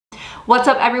What's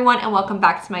up everyone and welcome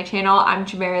back to my channel. I'm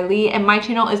Jamaraly and my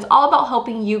channel is all about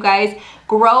helping you guys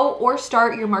grow or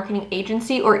start your marketing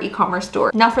agency or e-commerce store.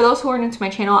 Now for those who are new to my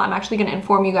channel, I'm actually going to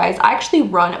inform you guys, I actually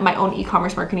run my own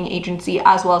e-commerce marketing agency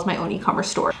as well as my own e-commerce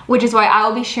store, which is why I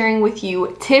will be sharing with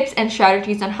you tips and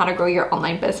strategies on how to grow your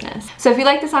online business. So if you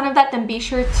like the sound of that, then be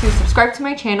sure to subscribe to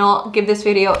my channel, give this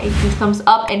video a huge thumbs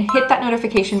up and hit that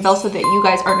notification bell so that you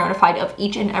guys are notified of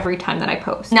each and every time that I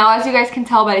post. Now as you guys can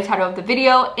tell by the title of the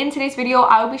video, in today's video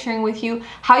I will be sharing with you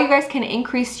how you guys can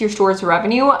increase your store's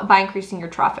revenue by increasing your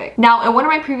traffic. Now in one of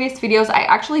my previous videos I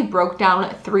actually broke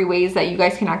down 3 ways that you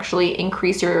guys can actually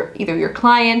increase either your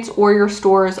clients or your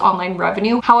store's online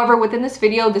revenue. However, within this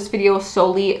video is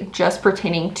solely just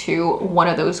pertaining to one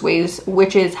of those ways,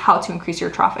 which is how to increase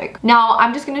your traffic. Now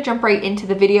I'm just going to jump right into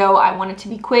the video. I want it to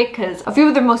be quick because a few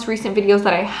of the most recent videos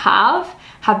that I have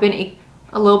been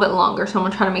a little bit longer, so I'm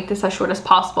gonna try to make this as short as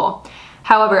possible.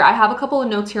 However, I have a couple of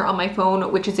notes here on my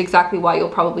phone, which is exactly why you'll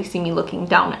probably see me looking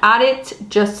down at it,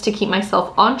 just to keep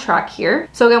myself on track here.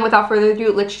 So again, without further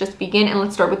ado, let's just begin and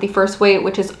let's start with the first way,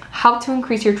 which is how to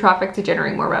increase your traffic to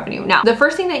generate more revenue. Now, the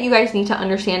first thing that you guys need to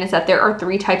understand is that there are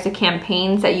 3 types of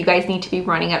campaigns that you guys need to be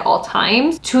running at all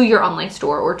times to your online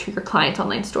store or to your client's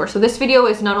online store. So this video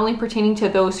is not only pertaining to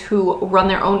those who run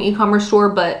their own e-commerce store,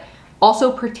 but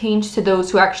also pertains to those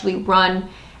who actually run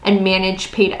and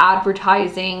manage paid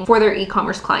advertising for their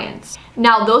e-commerce clients.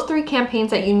 Now, those 3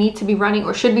 campaigns that you need to be running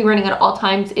or should be running at all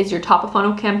times is your top of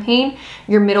funnel campaign,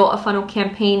 your middle of funnel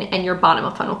campaign, and your bottom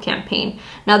of funnel campaign.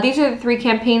 Now, these are the 3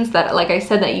 campaigns that, like I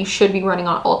said, that you should be running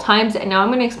on all times. And now I'm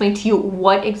going to explain to you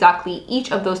what exactly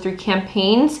each of those 3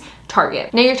 campaigns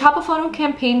target. Now, your top of funnel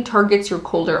campaign targets your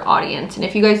colder audience. And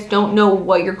if you guys don't know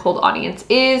what your cold audience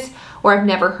is, or have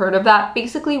never heard of that,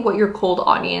 basically what your cold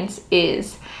audience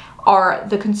are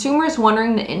the consumers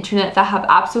wandering the internet that have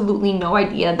absolutely no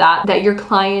idea that your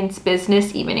client's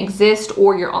business even exists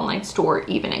or your online store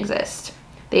even exists.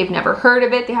 They've never heard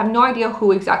of it. They have no idea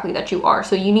who exactly that you are.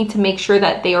 So you need to make sure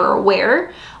that they are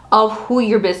aware of who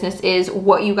your business is,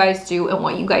 what you guys do, and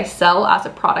what you guys sell as a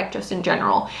product just in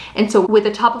general. And so with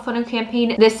the top of funnel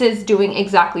campaign, this is doing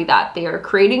exactly that. They are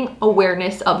creating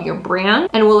awareness of your brand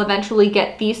and will eventually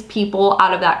get these people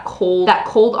out of that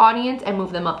cold audience and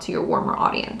move them up to your warmer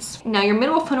audience. Now, your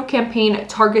middle of funnel campaign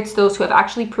targets those who have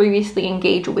actually previously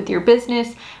engaged with your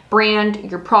business,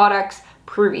 brand, your products,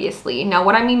 previously. Now,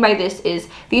 what I mean by this is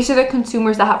these are the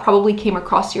consumers that have probably came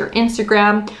across your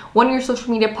Instagram, one of your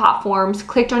social media platforms,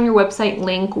 clicked on your website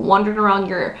link, wandered around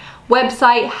your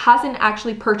website, hasn't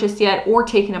actually purchased yet or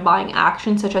taken a buying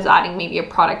action such as adding maybe a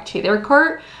product to their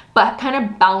cart, but kind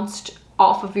of bounced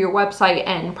off of your website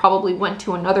and probably went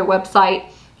to another website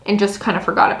and just kind of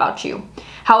forgot about you.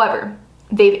 However,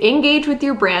 they've engaged with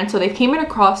your brand, so they've came in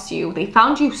across you, they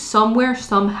found you somewhere,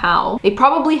 somehow. They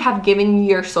probably have given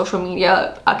your social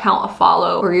media account a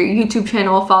follow or your YouTube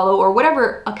channel a follow or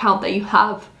whatever account that you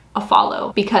have a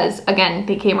follow because, again,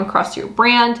 they came across your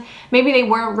brand. Maybe they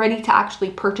weren't ready to actually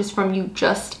purchase from you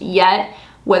just yet,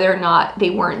 whether or not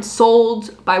they weren't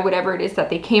sold by whatever it is that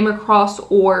they came across,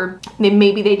 or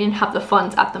maybe they didn't have the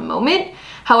funds at the moment.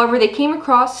 However, they came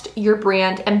across your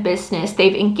brand and business,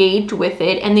 they've engaged with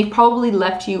it, and they've probably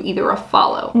left you either a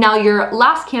follow. Now, your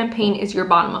last campaign is your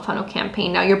bottom of funnel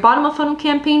campaign. Now, your bottom of funnel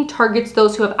campaign targets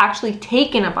those who have actually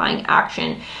taken a buying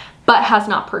action but has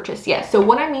not purchased yet. So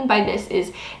what I mean by this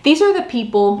is these are the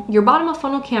people, your bottom of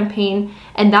funnel campaign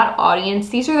and that audience,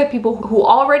 these are the people who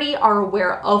already are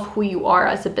aware of who you are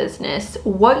as a business,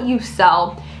 what you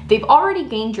sell. They've already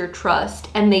gained your trust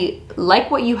and they like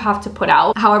what you have to put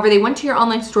out. However, they went to your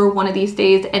online store one of these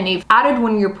days and they've added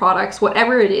one of your products,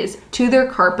 whatever it is, to their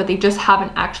cart, but they just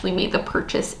haven't actually made the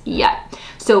purchase yet.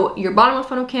 So your bottom of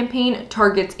funnel campaign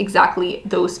targets exactly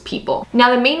those people.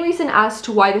 Now, the main reason as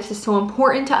to why this is so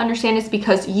important to understand is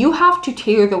because you have to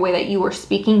tailor the way that you are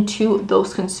speaking to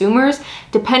those consumers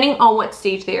depending on what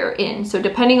stage they are in. So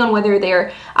depending on whether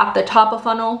they're at the top of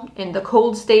funnel, in the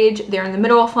cold stage, they're in the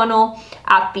middle of funnel,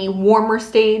 at the warmer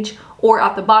stage, or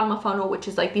at the bottom of funnel, which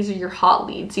is like, these are your hot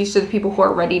leads. These are the people who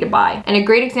are ready to buy. And a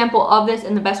great example of this,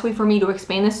 and the best way for me to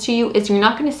explain this to you, is you're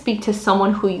not gonna speak to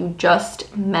someone who you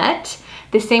just met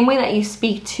the same way that you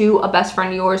speak to a best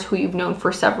friend of yours who you've known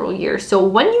for several years. So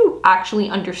when you actually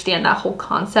understand that whole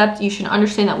concept, you should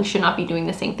understand that we should not be doing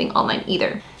the same thing online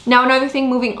either. Now, another thing,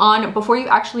 moving on, before you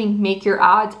actually make your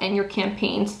ads and your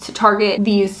campaigns to target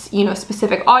these, you know,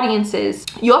 specific audiences,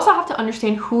 you also have to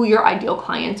understand who your ideal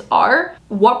clients are,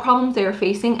 what problems they are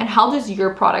facing, and how does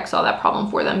your product solve that problem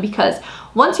for them. Because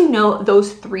once you know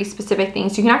those 3 specific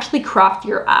things, you can actually craft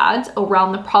your ads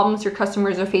around the problems your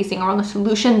customers are facing, around the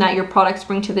solution that your products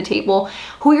bring to the table,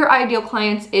 who your ideal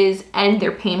clients is, and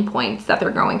their pain points that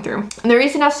they're going through. And the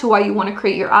reason as to why you want to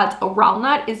create your ads around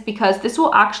that is because this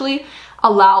will actually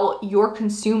allow your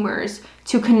consumers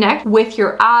to connect with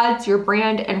your ads, your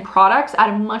brand, and products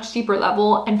at a much deeper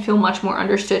level and feel much more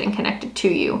understood and connected to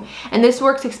you. And this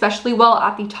works especially well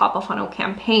at the top of funnel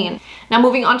campaign. Now,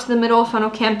 moving on to the middle of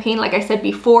funnel campaign, like I said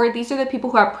before, these are the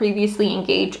people who have previously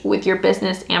engaged with your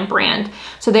business and brand.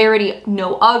 So they already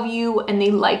know of you and they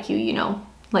like you, you know.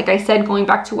 Like I said, going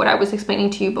back to what I was explaining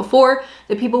to you before,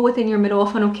 the people within your middle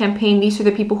of funnel campaign, these are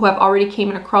the people who have already came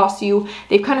across you.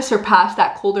 They've kind of surpassed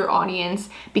that colder audience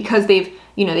because they've,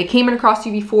 you know, they came across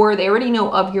you before. They already know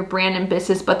of your brand and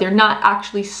business, but they're not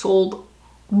actually sold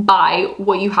by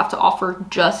what you have to offer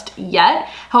just yet.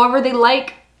 However, they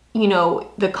like, you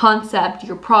know, the concept,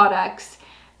 your products,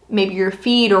 maybe your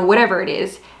feed or whatever it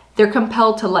is. They're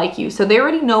compelled to like you. So they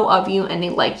already know of you and they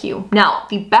like you. Now,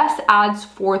 the best ads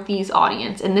for these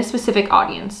audience, in this specific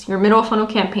audience, your middle of funnel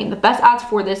campaign, the best ads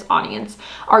for this audience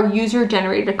are user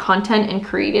generated content and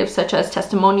creatives such as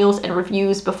testimonials and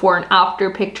reviews, before and after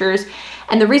pictures.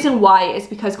 And the reason why is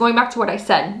because, going back to what I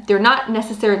said, they're not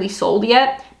necessarily sold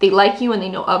yet. They like you and they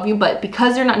know of you, but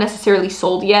because they're not necessarily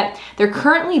sold yet, they're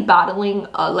currently battling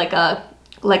like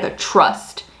a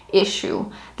trust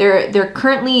issue. They're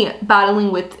currently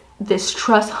battling with this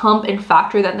trust hump and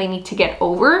factor that they need to get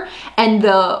over. And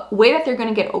the way that they're going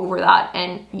to get over that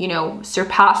and, you know,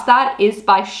 surpass that is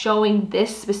by showing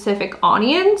this specific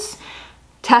audience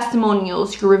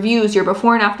testimonials, your reviews, your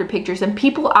before and after pictures, and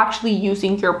people actually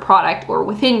using your product or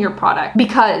within your product,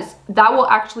 because that will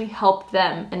actually help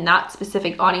them and that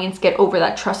specific audience get over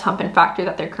that trust hump and factor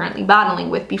that they're currently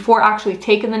battling with before actually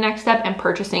taking the next step and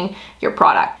purchasing your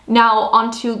product. Now,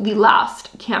 onto the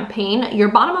last campaign. Your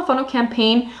bottom of funnel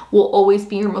campaign will always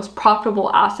be your most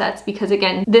profitable assets, because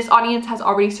again, this audience has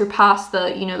already surpassed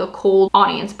the, you know, the cold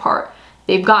audience part.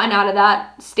 They've gotten out of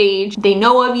that stage. They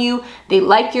know of you. They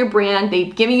like your brand.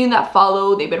 They've given you that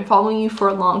follow. They've been following you for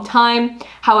a long time.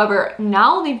 However,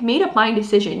 now they've made a buying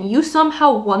decision. You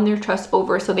somehow won their trust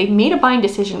over. So they've made a buying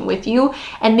decision with you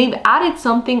and they've added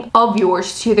something of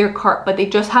yours to their cart, but they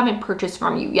just haven't purchased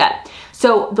from you yet.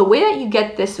 So the way that you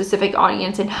get this specific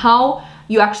audience and how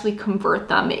you actually convert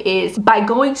them is by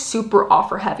going super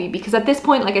offer heavy, because at this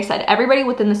point, like I said, everybody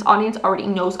within this audience already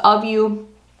knows of you.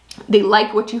 They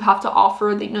like what you have to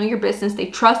offer. They know your business. They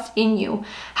trust in you.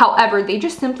 However, they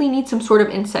just simply need some sort of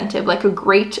incentive, like a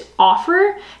great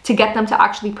offer to get them to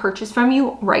actually purchase from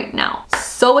you right now.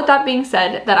 So with that being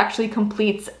said, that actually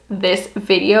completes this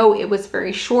video. It was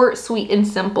very short, sweet, and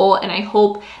simple, and I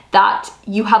hope that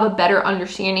you have a better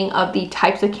understanding of the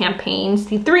types of campaigns,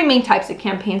 the 3 main types of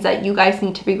campaigns that you guys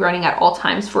need to be running at all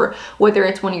times for whether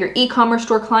it's one of your e-commerce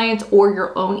store clients or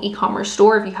your own e-commerce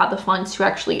store, if you have the funds to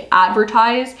actually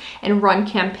advertise and run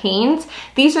campaigns.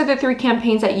 These are the 3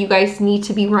 campaigns that you guys need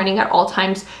to be running at all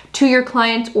times to your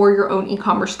clients or your own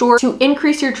e-commerce store to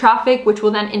increase your traffic, which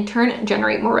will then in turn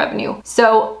generate more revenue.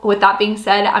 So with that being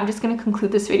said, I'm just going to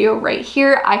conclude this video right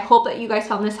here. I hope that you guys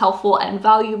found this helpful and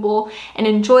valuable and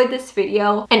enjoyed this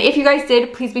video. And if you guys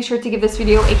did, please be sure to give this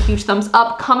video a huge thumbs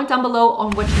up. Comment down below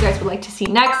on what you guys would like to see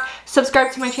next.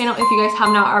 Subscribe to my channel if you guys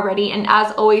have not already. And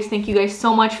as always, thank you guys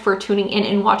so much for tuning in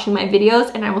and watching my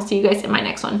videos, and I will see you guys in my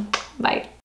next one. Bye.